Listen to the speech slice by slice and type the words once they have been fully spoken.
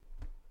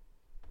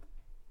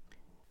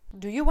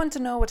Do you want to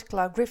know what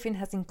Clark Griffin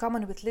has in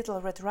common with Little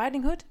Red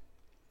Riding Hood?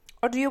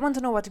 Or do you want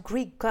to know what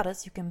Greek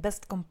goddess you can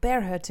best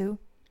compare her to?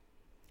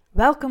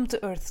 Welcome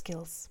to Earth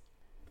Skills,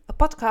 a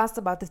podcast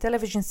about the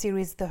television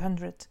series The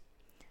 100.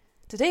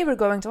 Today we're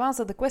going to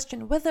answer the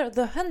question whether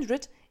The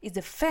 100 is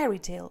a fairy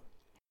tale.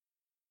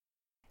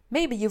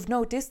 Maybe you've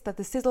noticed that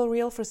the sizzle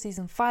reel for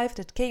season 5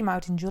 that came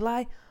out in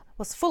July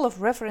was full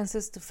of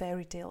references to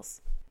fairy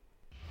tales.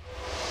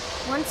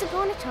 Once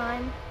upon a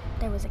time,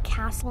 there was a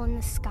castle in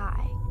the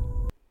sky.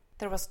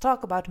 There was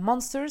talk about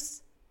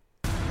monsters.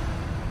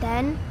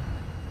 Then,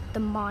 the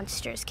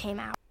monsters came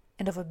out.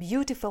 And of a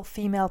beautiful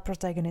female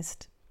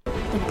protagonist.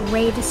 The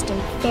bravest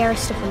and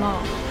fairest of them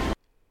all.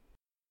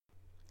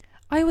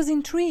 I was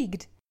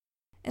intrigued.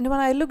 And when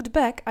I looked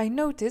back, I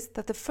noticed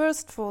that the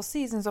first 4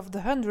 seasons of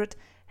The 100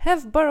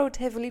 have borrowed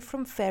heavily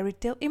from fairy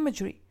tale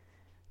imagery.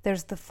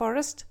 There's the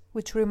forest,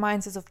 which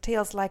reminds us of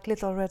tales like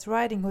Little Red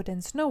Riding Hood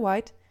and Snow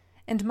White,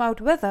 and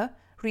Mount Weather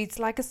reads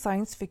like a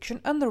science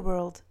fiction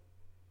underworld.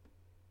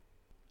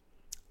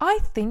 I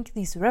think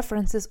these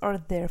references are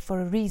there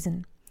for a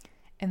reason,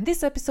 and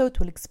this episode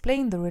will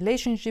explain the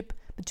relationship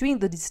between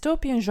the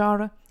dystopian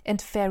genre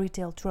and fairy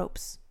tale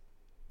tropes.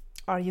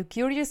 Are you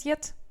curious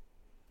yet?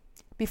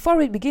 Before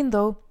we begin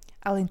though,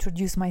 I'll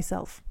introduce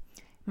myself.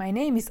 My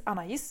name is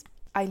Anaïs,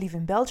 I live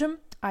in Belgium,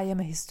 I am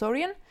a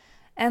historian,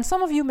 and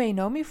some of you may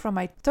know me from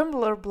my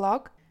Tumblr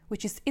blog,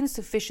 which is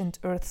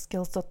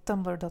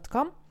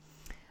insufficientearthskills.tumblr.com,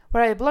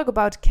 where I blog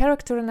about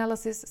character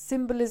analysis,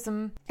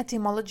 symbolism,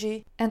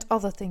 etymology, and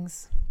other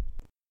things.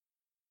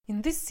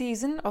 In this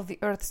season of the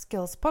Earth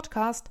Skills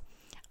podcast,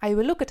 I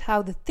will look at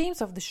how the themes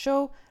of the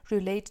show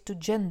relate to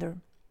gender.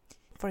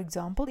 For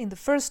example, in the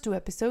first 2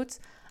 episodes,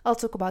 I'll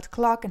talk about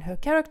Clark and her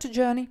character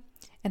journey,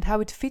 and how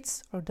it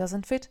fits or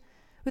doesn't fit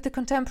with the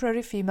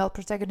contemporary female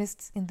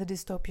protagonists in the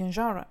dystopian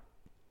genre.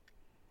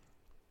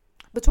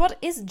 But what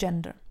is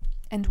gender,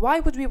 and why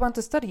would we want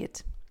to study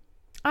it?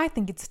 I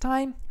think it's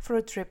time for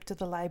a trip to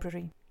the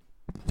library.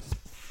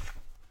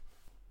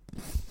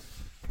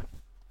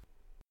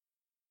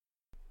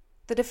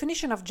 The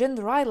definition of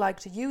gender I like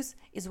to use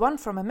is one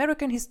from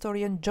American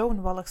historian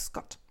Joan Wallace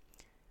Scott,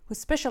 who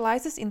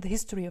specializes in the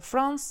history of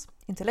France,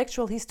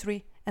 intellectual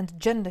history, and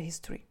gender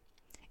history.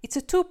 It's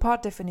a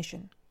 2-part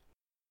definition.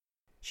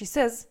 She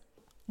says,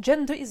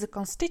 gender is a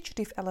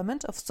constitutive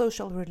element of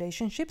social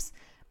relationships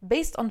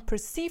based on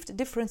perceived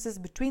differences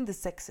between the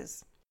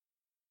sexes.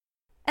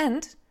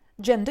 And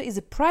gender is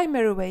a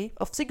primary way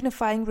of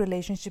signifying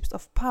relationships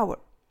of power.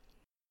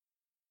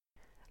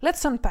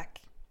 Let's unpack.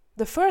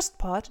 The first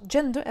part,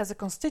 gender as a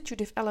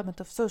constitutive element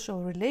of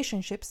social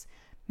relationships,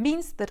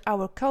 means that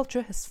our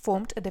culture has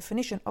formed a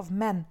definition of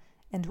man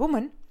and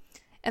woman,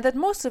 and that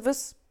most of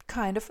us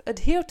kind of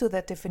adhere to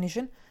that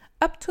definition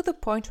up to the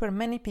point where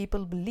many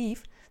people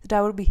believe that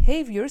our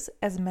behaviors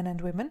as men and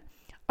women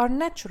are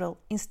natural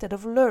instead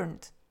of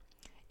learned.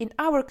 In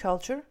our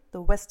culture,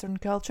 the Western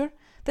culture,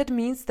 that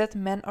means that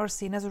men are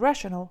seen as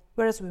rational,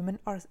 whereas women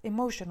are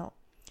emotional.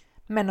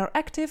 Men are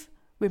active,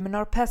 women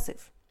are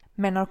passive.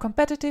 Men are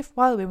competitive,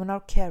 while women are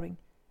caring.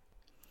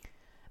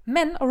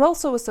 Men are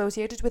also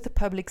associated with the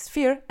public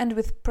sphere and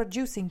with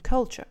producing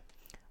culture,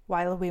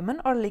 while women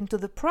are linked to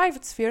the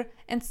private sphere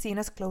and seen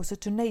as closer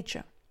to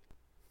nature.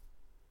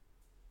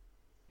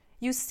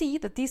 You see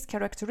that these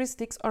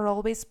characteristics are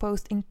always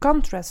posed in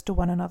contrast to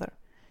one another.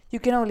 You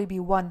can only be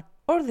one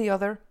or the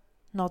other,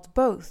 not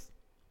both.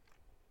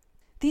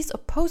 These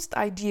opposed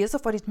ideas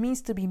of what it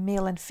means to be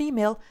male and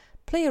female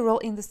play a role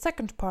in the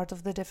second part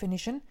of the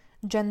definition,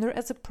 gender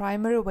as a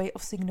primary way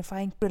of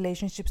signifying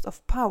relationships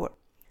of power.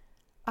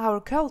 Our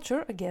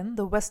culture, again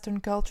the Western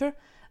culture,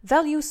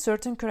 values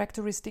certain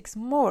characteristics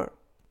more.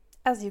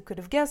 As you could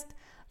have guessed,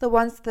 the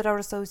ones that are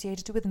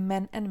associated with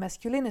men and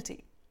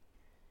masculinity.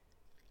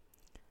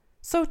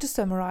 So to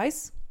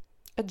summarize,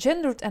 a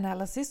gendered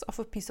analysis of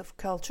a piece of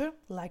culture,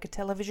 like a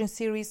television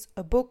series,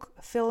 a book,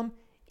 a film,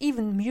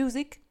 even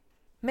music,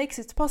 makes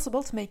it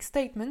possible to make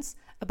statements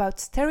about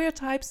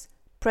stereotypes,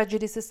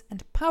 prejudices,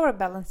 and power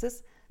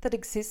balances that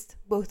exist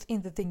both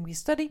in the thing we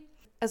study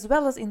as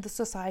well as in the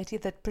society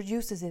that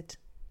produces it.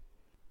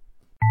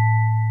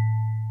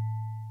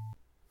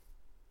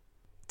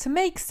 To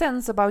make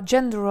sense about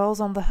gender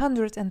roles on The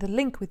 100 and the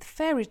link with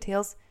fairy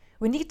tales,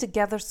 we need to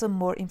gather some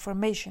more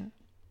information.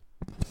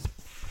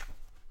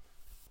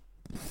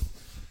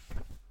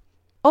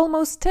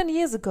 Almost 10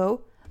 years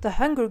ago, The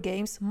Hunger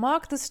Games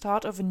marked the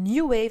start of a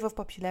new wave of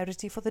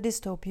popularity for the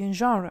dystopian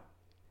genre.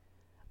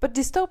 But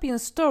dystopian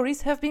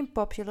stories have been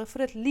popular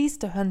for at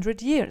least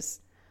 100 years.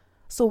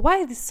 So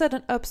why this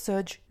sudden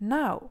upsurge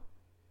now?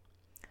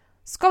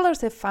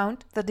 Scholars have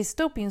found that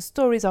dystopian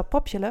stories are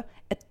popular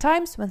at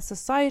times when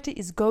society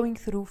is going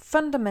through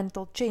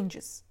fundamental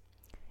changes.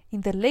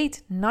 In the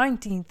late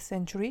 19th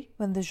century,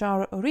 when the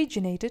genre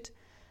originated,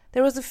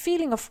 there was a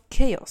feeling of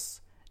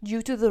chaos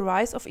due to the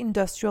rise of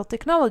industrial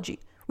technology,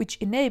 which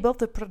enabled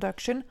the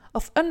production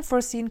of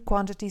unforeseen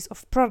quantities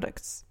of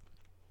products.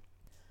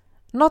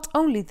 Not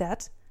only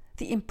that,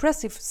 the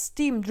impressive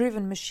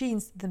steam-driven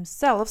machines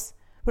themselves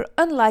were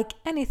unlike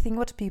anything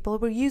what people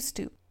were used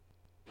to.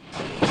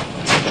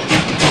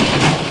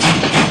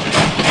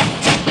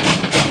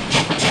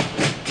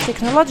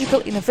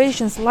 Technological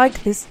innovations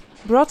like this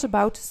brought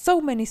about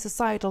so many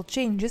societal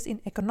changes in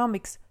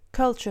economics,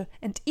 culture,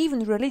 and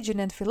even religion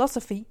and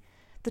philosophy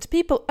that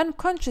people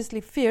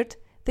unconsciously feared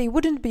they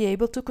wouldn't be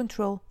able to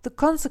control the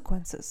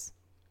consequences.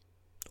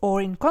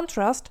 Or in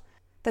contrast,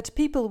 that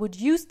people would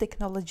use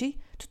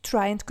technology to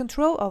try and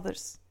control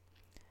others.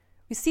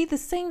 We see the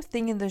same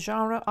thing in the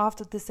genre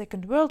after the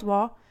Second World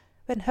War,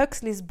 when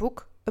Huxley's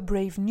book, A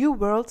Brave New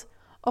World,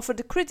 offered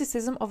a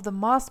criticism of the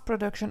mass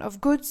production of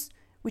goods,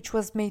 which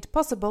was made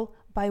possible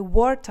by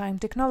wartime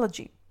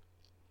technology.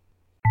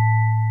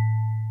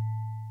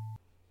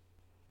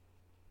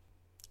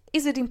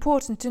 Is it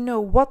important to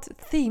know what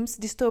themes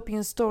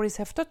dystopian stories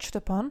have touched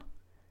upon?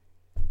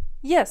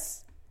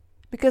 Yes,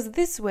 because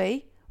this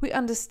way we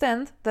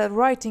understand that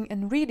writing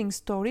and reading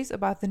stories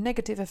about the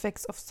negative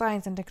effects of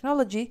science and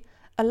technology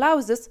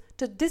allows us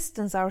to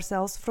distance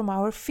ourselves from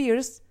our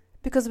fears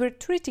because we're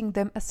treating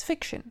them as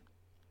fiction.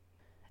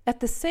 At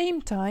the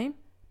same time,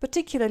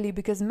 particularly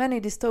because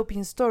many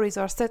dystopian stories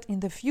are set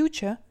in the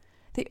future,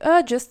 they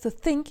urge us to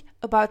think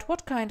about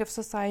what kind of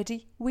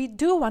society we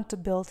do want to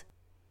build.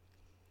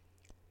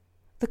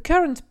 The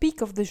current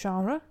peak of the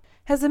genre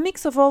has a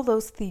mix of all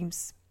those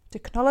themes: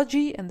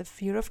 technology and the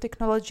fear of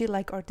technology,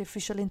 like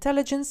artificial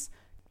intelligence,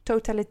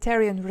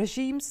 totalitarian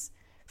regimes,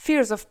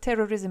 fears of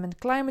terrorism and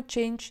climate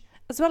change,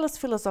 as well as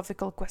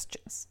philosophical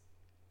questions.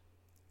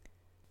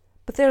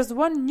 But there's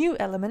one new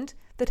element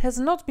that has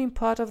not been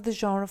part of the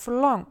genre for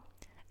long,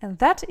 and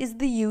that is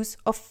the use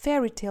of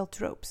fairy tale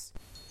tropes.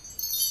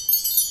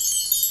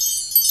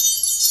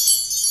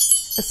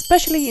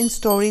 Especially in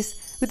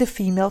stories with a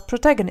female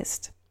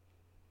protagonist.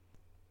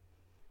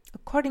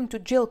 According to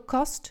Jill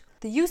Cost,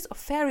 the use of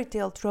fairy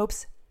tale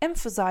tropes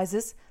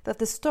emphasizes that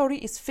the story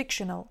is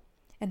fictional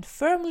and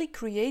firmly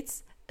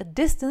creates a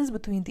distance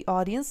between the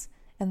audience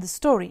and the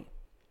story.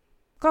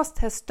 Cost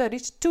has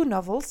studied two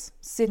novels,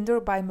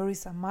 Cinder by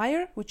Marissa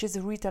Meyer, which is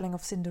a retelling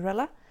of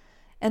Cinderella,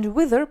 and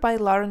Wither by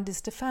Lauren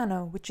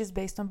DiStefano, which is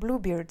based on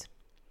Bluebeard.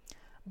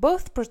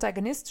 Both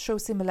protagonists show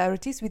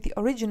similarities with the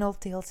original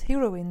tale's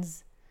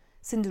heroines,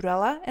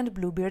 Cinderella and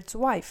Bluebeard's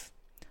wife.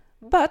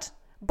 But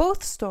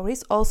both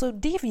stories also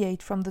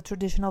deviate from the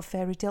traditional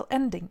fairy tale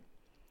ending.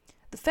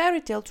 The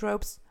fairy tale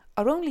tropes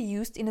are only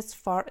used in as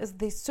far as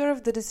they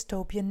serve the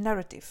dystopian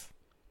narrative.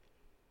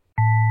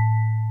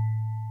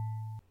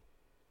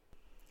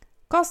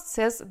 Cost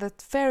says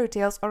that fairy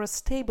tales are a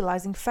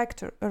stabilizing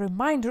factor, a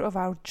reminder of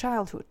our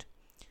childhood.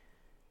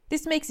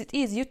 This makes it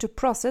easier to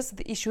process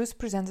the issues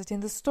presented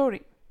in the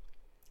story.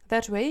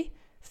 That way,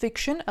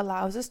 fiction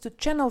allows us to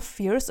channel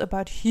fears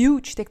about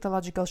huge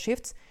technological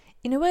shifts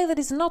in a way that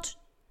is not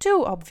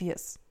too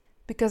obvious,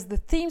 because the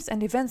themes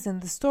and events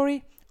in the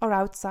story are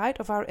outside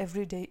of our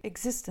everyday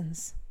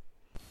existence.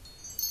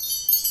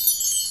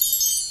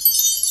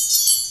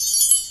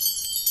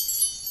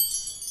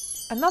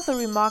 Another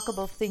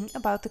remarkable thing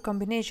about the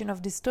combination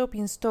of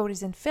dystopian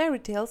stories and fairy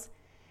tales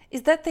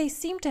is that they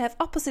seem to have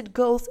opposite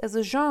goals as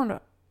a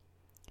genre.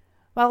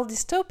 While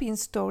dystopian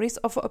stories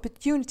offer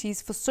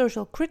opportunities for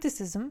social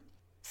criticism,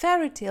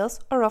 fairy tales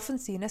are often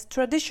seen as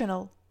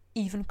traditional,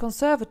 even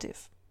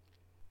conservative.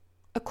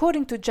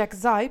 According to Jack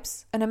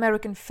Zipes, an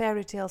American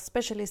fairy tale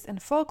specialist and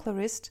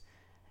folklorist,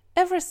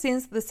 ever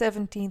since the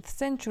 17th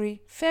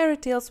century, fairy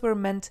tales were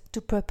meant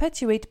to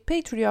perpetuate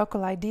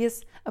patriarchal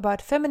ideas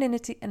about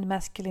femininity and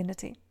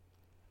masculinity.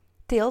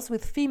 Tales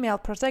with female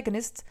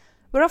protagonists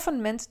were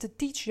often meant to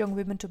teach young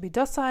women to be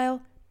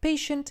docile,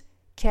 patient,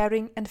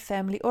 caring, and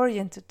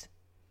family-oriented.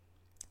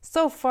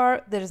 So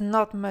far, there is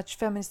not much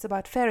feminist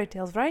about fairy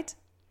tales, right?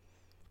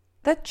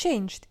 That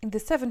changed in the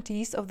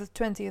 70s of the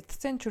 20th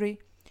century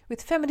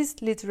with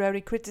feminist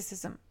literary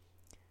criticism.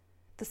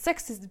 The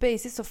sexist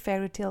basis of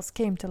fairy tales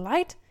came to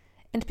light,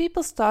 and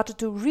people started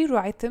to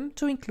rewrite them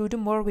to include a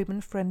more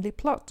women-friendly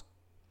plot.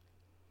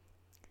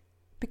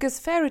 Because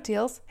fairy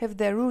tales have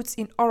their roots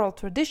in oral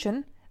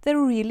tradition, they're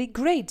really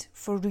great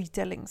for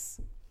retellings.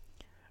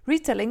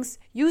 Retellings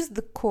use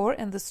the core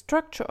and the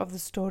structure of the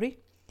story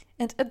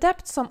and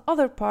adapt some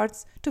other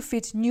parts to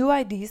fit new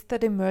ideas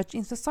that emerge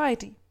in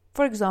society,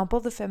 for example,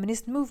 the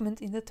feminist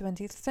movement in the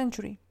 20th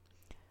century.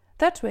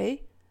 That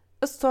way,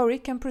 a story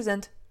can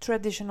present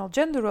traditional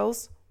gender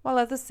roles while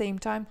at the same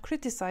time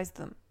criticize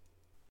them.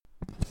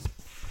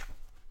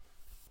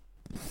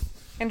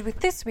 And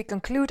with this we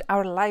conclude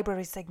our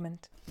library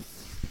segment.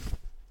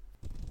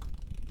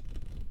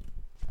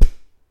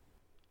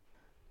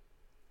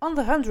 On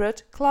the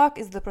 100, Clark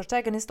is the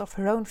protagonist of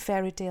her own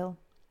fairy tale.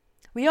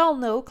 We all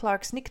know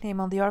Clark's nickname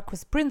on the Ark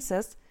was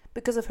Princess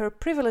because of her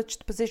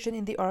privileged position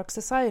in the Ark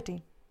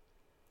society.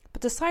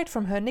 But aside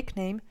from her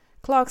nickname,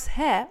 Clark's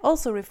hair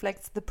also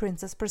reflects the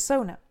princess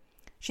persona.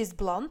 She's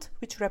blonde,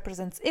 which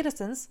represents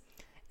innocence,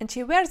 and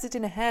she wears it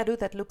in a hairdo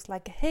that looks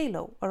like a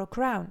halo or a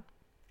crown.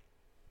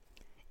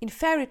 In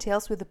fairy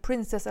tales with the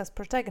princess as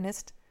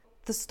protagonist,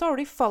 the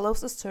story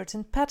follows a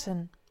certain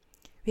pattern.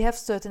 We have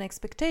certain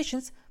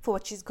expectations for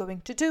what she's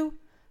going to do,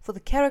 for the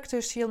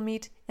characters she'll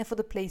meet, and for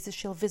the places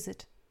she'll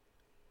visit.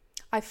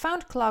 I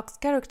found Clark's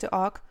character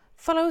arc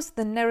follows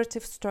the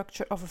narrative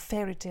structure of a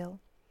fairy tale.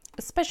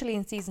 Especially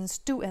in seasons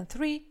 2 and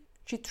 3,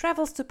 she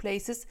travels to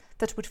places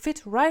that would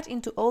fit right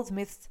into old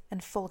myths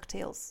and folk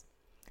tales.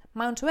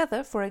 Mount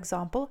Weather, for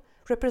example,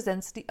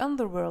 represents the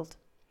underworld,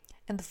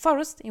 and the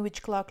forest in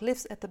which Clark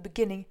lives at the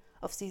beginning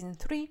of season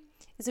 3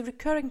 is a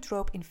recurring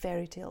trope in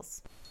fairy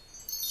tales.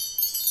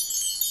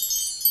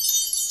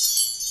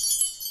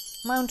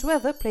 Mount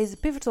Weather plays a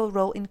pivotal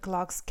role in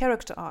Clark's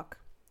character arc.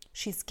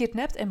 She's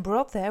kidnapped and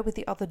brought there with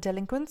the other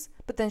delinquents,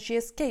 but then she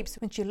escapes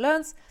when she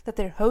learns that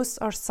their hosts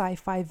are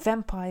sci-fi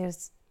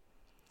vampires.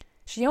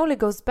 She only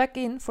goes back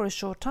in for a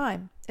short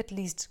time, at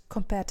least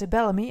compared to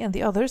Bellamy and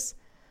the others,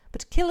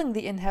 but killing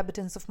the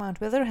inhabitants of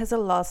Mount Weather has a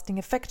lasting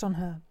effect on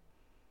her.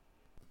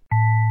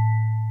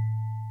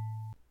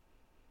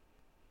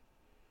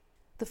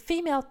 The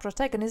female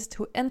protagonist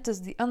who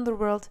enters the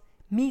underworld,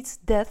 meets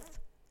death,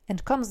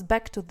 and comes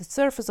back to the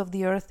surface of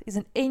the earth is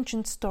an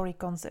ancient story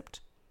concept.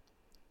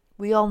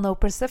 We all know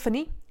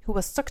Persephone, who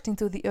was sucked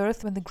into the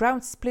earth when the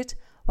ground split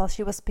while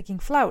she was picking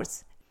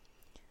flowers.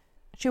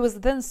 She was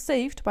then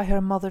saved by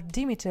her mother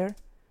Demeter,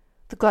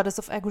 the goddess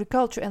of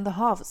agriculture and the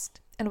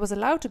harvest, and was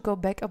allowed to go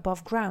back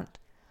above ground.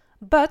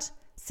 But,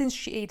 since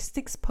she ate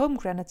 6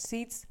 pomegranate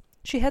seeds,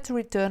 she had to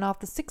return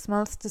after 6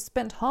 months to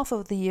spend half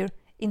of the year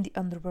in the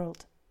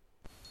underworld.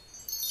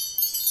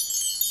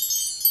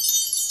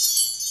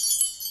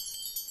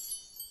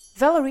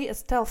 Valerie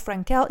Estelle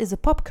Frankel is a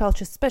pop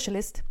culture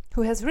specialist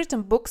who has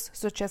written books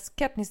such as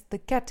Katniss the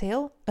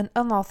Cattail, an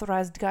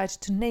unauthorized guide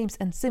to names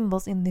and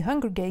symbols in the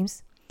Hunger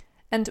Games,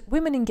 and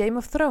Women in Game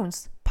of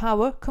Thrones,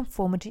 Power,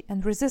 Conformity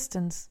and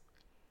Resistance.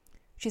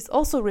 She's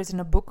also written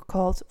a book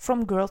called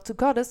From Girl to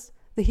Goddess,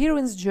 The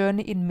Heroine's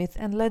Journey in Myth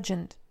and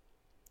Legend.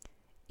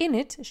 In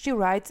it, she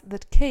writes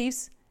that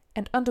caves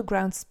and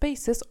underground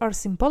spaces are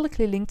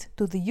symbolically linked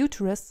to the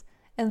uterus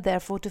and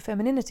therefore to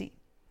femininity.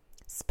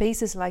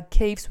 Spaces like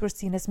caves were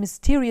seen as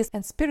mysterious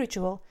and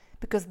spiritual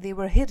because they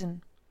were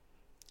hidden.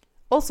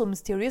 Also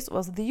mysterious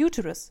was the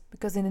uterus,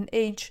 because in an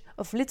age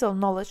of little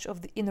knowledge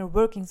of the inner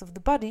workings of the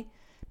body,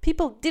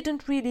 people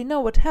didn't really know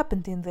what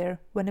happened in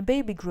there when a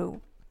baby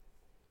grew.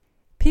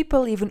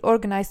 People even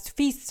organized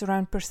feasts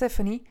around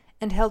Persephone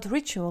and held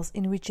rituals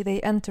in which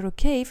they enter a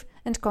cave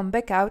and come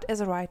back out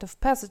as a rite of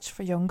passage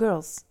for young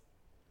girls.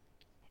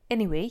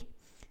 Anyway,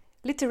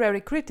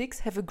 literary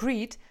critics have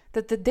agreed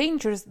that the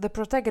dangers the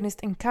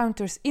protagonist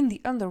encounters in the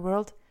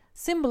underworld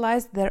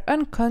symbolize their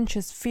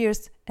unconscious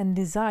fears and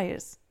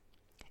desires.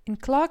 In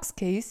Clark's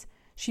case,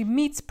 she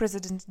meets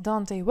President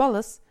Dante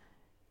Wallace,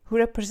 who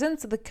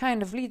represents the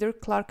kind of leader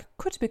Clark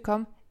could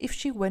become if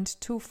she went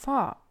too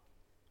far.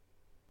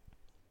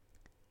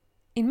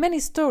 In many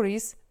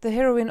stories, the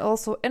heroine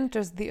also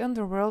enters the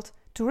underworld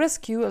to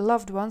rescue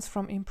loved ones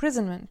from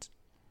imprisonment.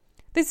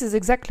 This is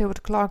exactly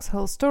what Clark's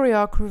whole story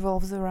arc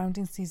revolves around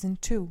in season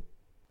 2.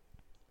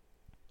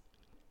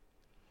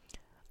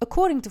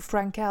 According to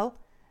Frankel,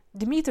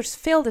 Demeter's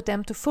failed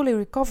attempt to fully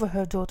recover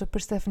her daughter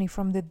Persephone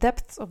from the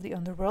depths of the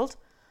underworld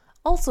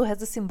also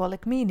has a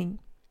symbolic meaning.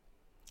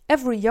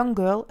 Every young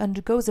girl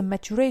undergoes a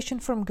maturation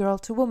from girl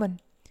to woman,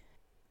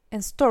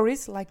 and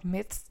stories, like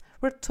myths,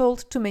 were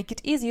told to make it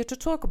easier to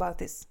talk about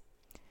this.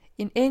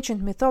 In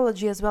ancient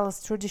mythology as well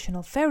as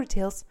traditional fairy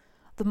tales,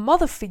 the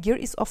mother figure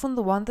is often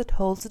the one that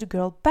holds the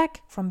girl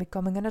back from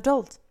becoming an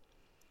adult.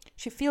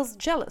 She feels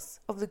jealous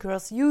of the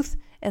girl's youth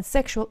and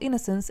sexual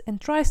innocence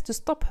and tries to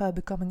stop her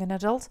becoming an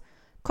adult,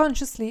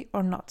 consciously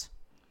or not.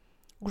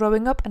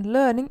 Growing up and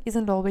learning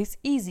isn't always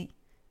easy,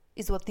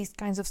 is what these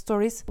kinds of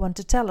stories want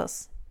to tell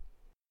us.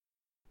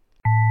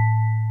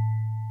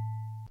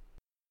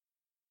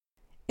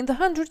 In The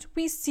 100,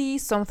 we see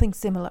something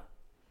similar.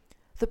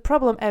 The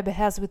problem Abby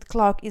has with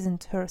Clark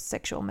isn't her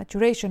sexual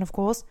maturation, of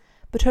course,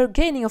 but her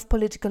gaining of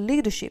political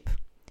leadership.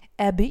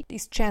 Abby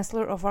is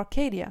Chancellor of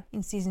Arcadia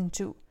in season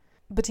 2,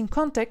 but in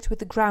contact with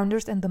the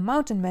Grounders and the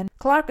Mountain Men,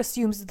 Clark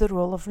assumes the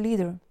role of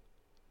leader.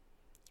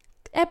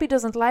 Abby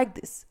doesn't like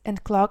this,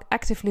 and Clark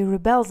actively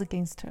rebels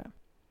against her.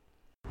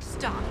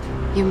 Stop.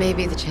 You may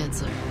be the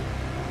Chancellor,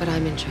 but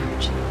I'm in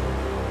charge.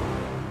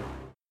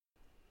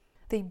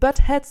 They butt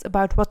heads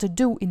about what to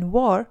do in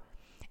war,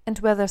 and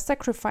whether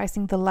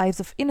sacrificing the lives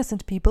of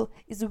innocent people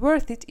is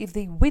worth it if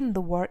they win the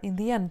war in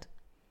the end.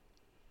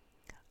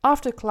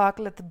 After Clark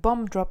let the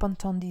bomb drop on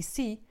Tondi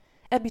Sea,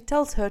 Abby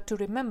tells her to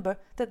remember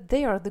that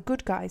they are the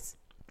good guys.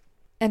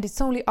 And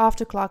it's only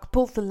after Clark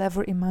pulled the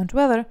lever in Mount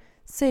Weather,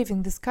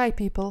 saving the Sky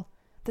People,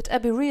 that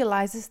Abby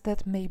realizes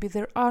that maybe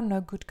there are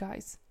no good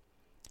guys.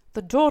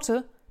 The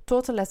daughter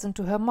taught a lesson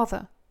to her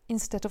mother,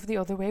 instead of the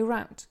other way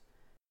round.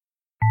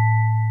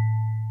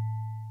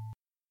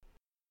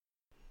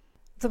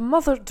 The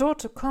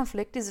mother-daughter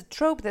conflict is a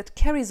trope that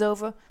carries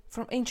over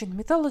from ancient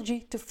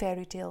mythology to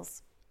fairy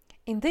tales.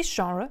 In this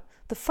genre,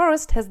 the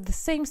forest has the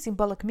same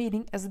symbolic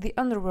meaning as the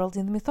underworld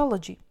in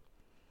mythology.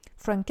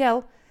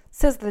 Frankel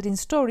says that in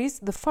stories,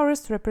 the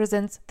forest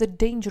represents the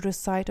dangerous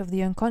side of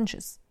the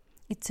unconscious.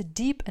 It's a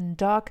deep and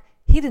dark,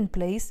 hidden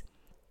place,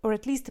 or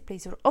at least a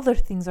place where other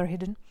things are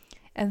hidden,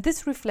 and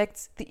this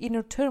reflects the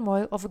inner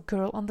turmoil of a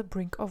girl on the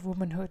brink of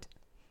womanhood.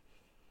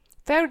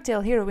 Fairy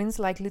tale heroines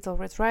like Little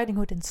Red Riding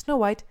Hood and Snow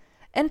White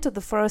enter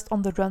the forest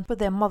on the run with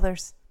their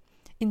mothers.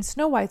 In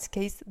Snow White's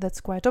case,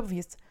 that's quite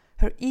obvious.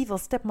 Her evil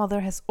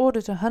stepmother has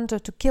ordered a hunter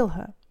to kill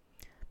her.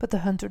 But the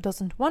hunter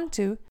doesn't want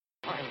to.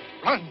 I'll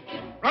run!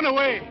 Run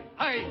away!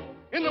 Hide!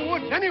 In the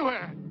woods,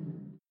 anywhere!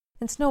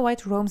 And Snow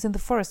White roams in the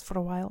forest for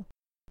a while.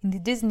 In the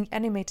Disney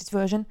animated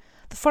version,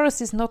 the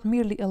forest is not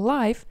merely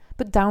alive,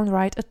 but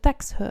downright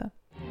attacks her.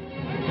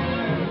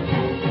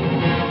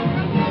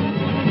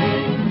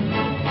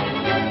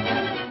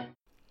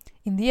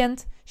 In the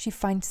end, she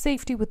finds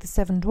safety with the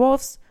 7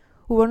 dwarfs,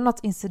 who are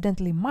not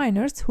incidentally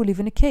miners who live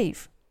in a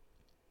cave.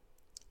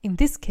 In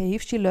this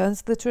cave, she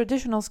learns the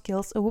traditional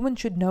skills a woman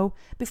should know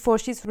before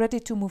she's ready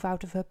to move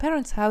out of her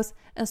parents' house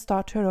and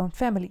start her own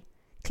family: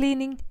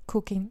 cleaning,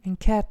 cooking, and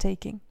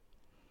caretaking.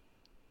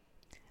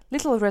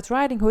 Little Red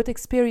Riding Hood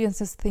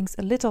experiences things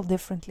a little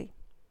differently.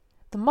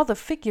 The mother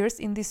figures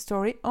in this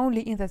story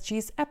only in that she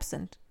is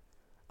absent.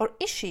 Or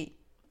is she?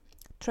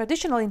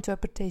 Traditional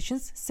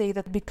interpretations say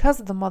that because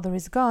the mother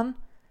is gone,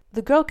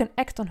 the girl can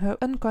act on her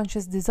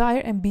unconscious desire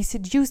and be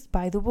seduced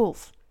by the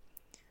wolf.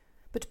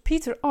 But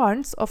Peter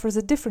Arndt offers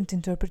a different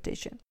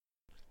interpretation.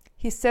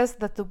 He says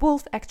that the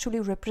wolf actually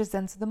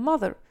represents the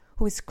mother,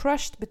 who is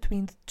crushed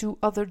between the 2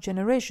 other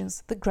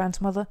generations, the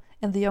grandmother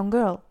and the young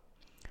girl.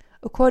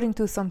 According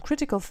to some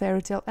critical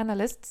fairy tale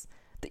analysts,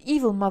 the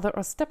evil mother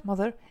or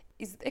stepmother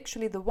is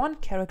actually the one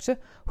character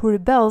who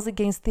rebels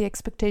against the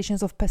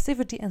expectations of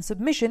passivity and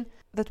submission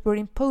that were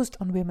imposed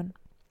on women.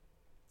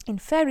 In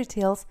fairy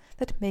tales,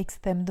 that makes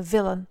them the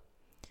villain.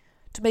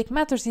 To make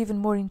matters even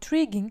more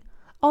intriguing,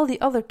 all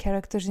the other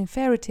characters in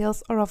fairy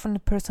tales are often a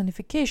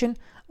personification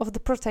of the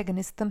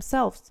protagonists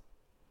themselves.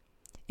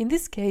 In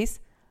this case,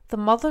 the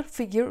mother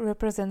figure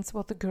represents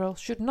what the girl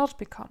should not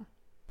become.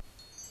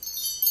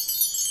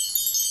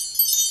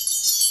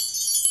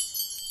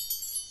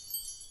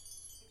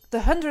 The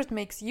 100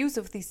 makes use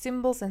of these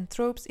symbols and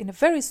tropes in a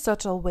very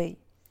subtle way.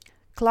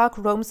 Clarke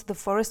roams the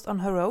forest on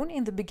her own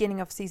in the beginning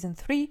of season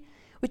 3,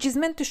 which is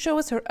meant to show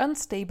us her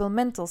unstable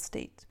mental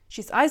state.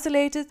 She's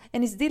isolated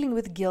and is dealing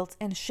with guilt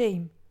and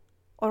shame.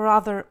 Or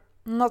rather,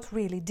 not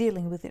really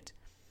dealing with it.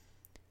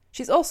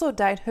 She's also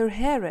dyed her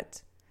hair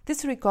red.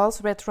 This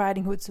recalls Red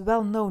Riding Hood's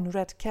well-known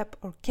red cap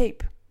or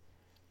cape.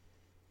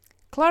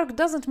 Clarke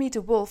doesn't meet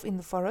a wolf in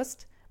the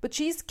forest, but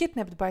she is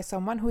kidnapped by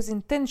someone whose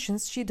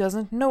intentions she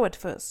doesn't know at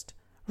first.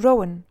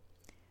 Rowan.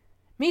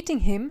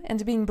 Meeting him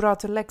and being brought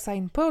to Lexa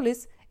in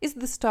Polis is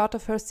the start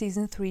of her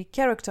season 3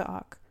 character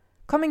arc,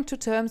 coming to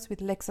terms with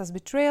Lexa's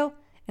betrayal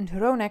and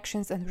her own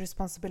actions and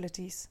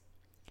responsibilities.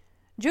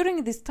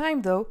 During this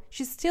time, though,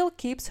 she still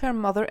keeps her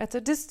mother at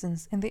a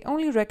distance, and they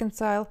only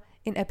reconcile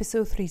in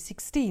episode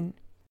 316.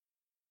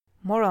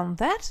 More on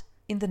that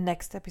in the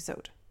next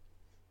episode.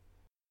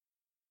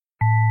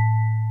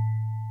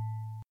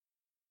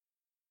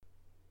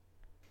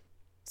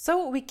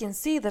 So we can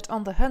see that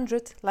on the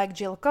 100, like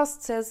Jill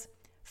Cost says,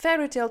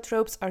 fairy tale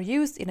tropes are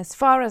used in as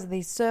far as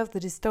they serve the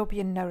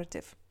dystopian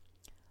narrative.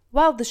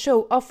 While the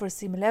show offers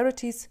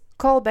similarities,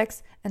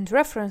 callbacks, and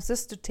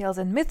references to tales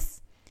and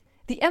myths,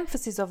 the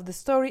emphasis of the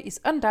story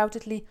is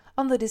undoubtedly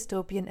on the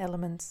dystopian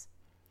elements.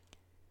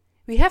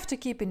 We have to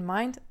keep in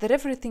mind that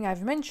everything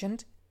I've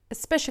mentioned,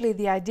 especially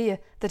the idea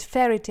that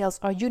fairy tales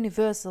are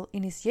universal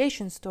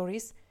initiation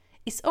stories,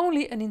 is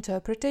only an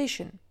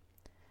interpretation.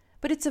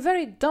 But it's a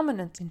very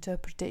dominant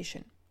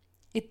interpretation.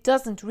 It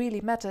doesn't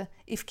really matter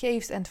if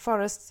caves and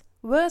forests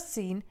were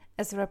seen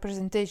as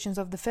representations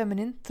of the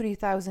feminine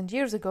 3,000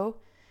 years ago,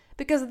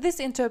 because this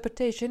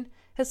interpretation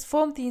has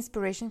formed the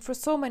inspiration for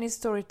so many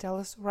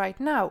storytellers right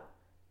now,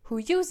 who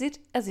use it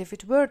as if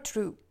it were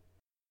true.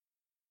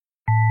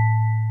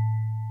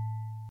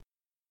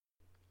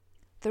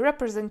 The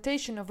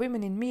representation of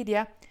women in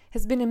media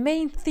has been a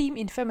main theme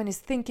in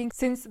feminist thinking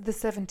since the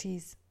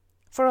 70s.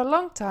 For a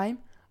long time,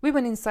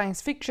 women in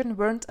science fiction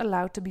weren't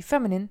allowed to be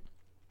feminine,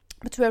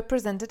 but were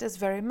presented as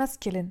very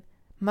masculine,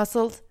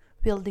 muscled,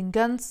 wielding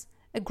guns,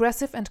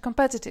 aggressive and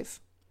competitive.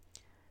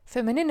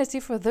 Femininity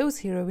for those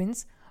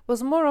heroines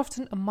was more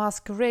often a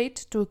masquerade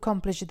to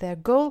accomplish their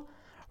goal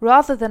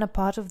rather than a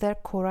part of their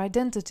core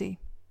identity.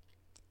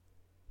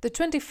 The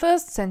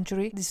 21st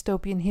century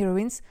dystopian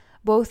heroines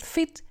both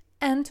fit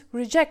and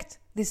reject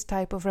this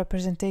type of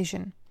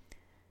representation.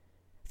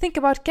 Think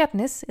about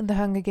Katniss in The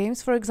Hunger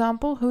Games, for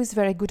example, who is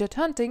very good at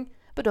hunting,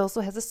 but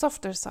also has a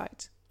softer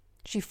side.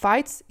 She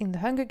fights in The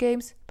Hunger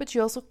Games, but she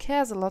also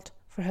cares a lot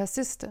for her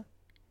sister.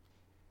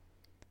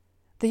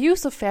 The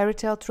use of fairy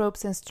tale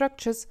tropes and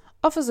structures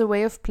offers a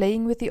way of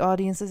playing with the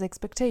audience's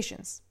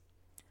expectations.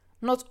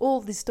 Not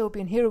all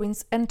dystopian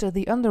heroines enter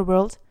the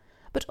underworld,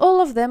 but all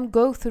of them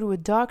go through a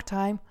dark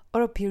time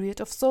or a period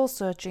of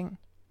soul-searching.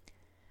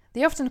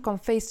 They often come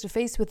face to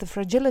face with the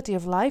fragility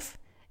of life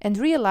and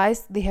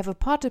realize they have a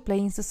part to play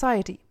in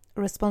society,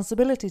 a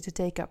responsibility to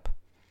take up.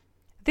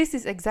 This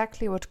is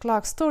exactly what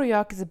Clarke's story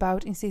arc is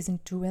about in season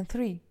 2 and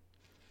 3.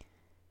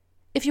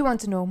 If you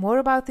want to know more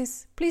about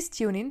this, please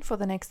tune in for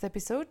the next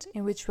episode,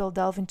 in which we'll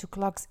delve into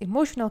Clarke's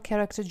emotional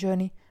character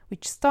journey,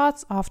 which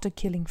starts after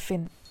killing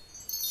Finn.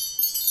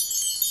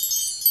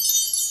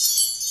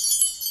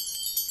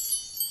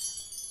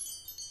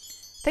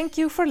 Thank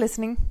you for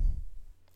listening.